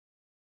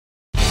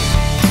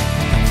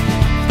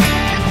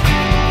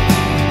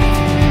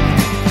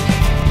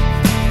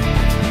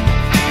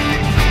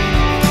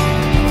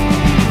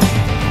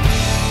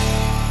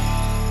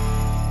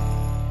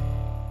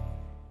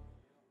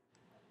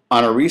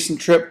On a recent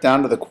trip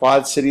down to the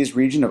Quad Cities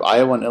region of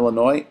Iowa and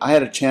Illinois, I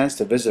had a chance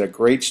to visit a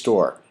great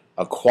store,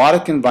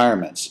 Aquatic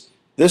Environments.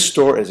 This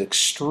store is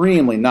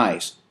extremely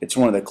nice. It's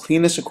one of the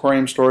cleanest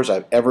aquarium stores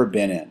I've ever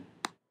been in.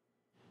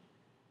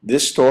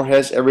 This store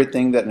has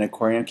everything that an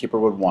aquarium keeper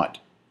would want: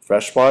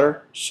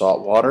 freshwater,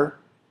 saltwater,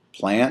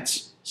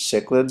 plants,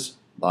 cichlids,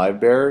 live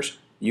bearers,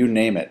 you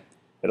name it.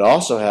 It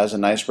also has a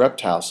nice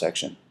reptile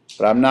section,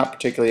 but I'm not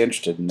particularly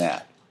interested in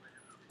that.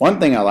 One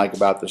thing I like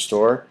about the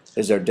store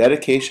is their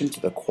dedication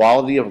to the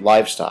quality of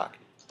livestock.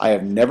 I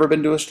have never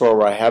been to a store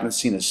where I haven't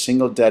seen a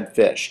single dead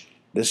fish.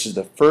 This is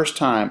the first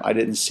time I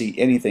didn't see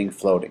anything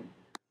floating.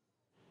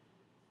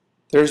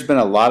 There's been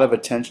a lot of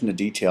attention to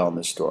detail in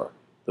this store.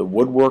 The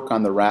woodwork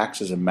on the racks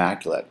is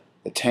immaculate.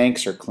 The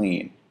tanks are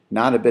clean.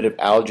 Not a bit of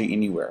algae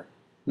anywhere.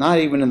 Not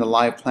even in the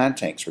live plant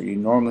tanks where you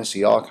normally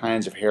see all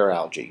kinds of hair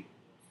algae.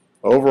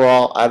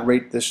 Overall, I'd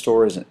rate this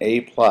store as an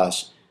A+,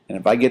 and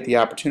if I get the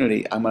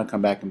opportunity, I'm going to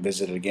come back and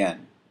visit it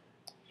again.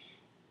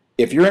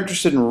 If you're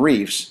interested in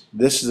reefs,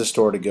 this is the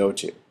store to go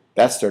to.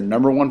 That's their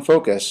 #1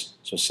 focus,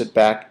 so sit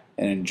back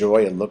and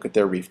enjoy and look at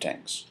their reef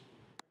tanks.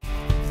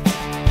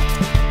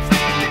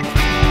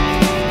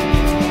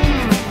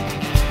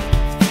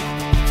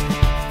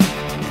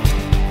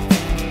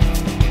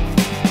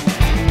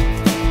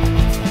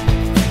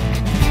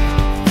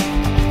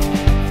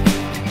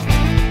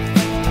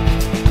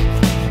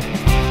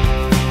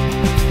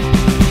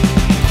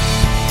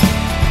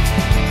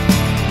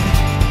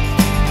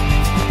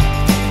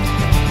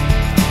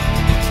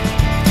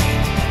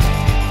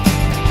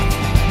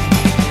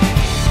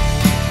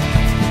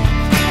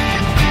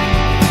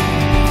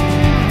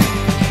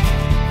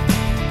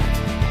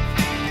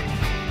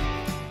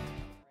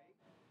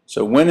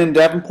 So when in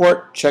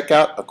Davenport, check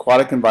out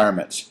Aquatic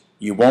Environments.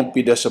 You won't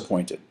be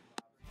disappointed.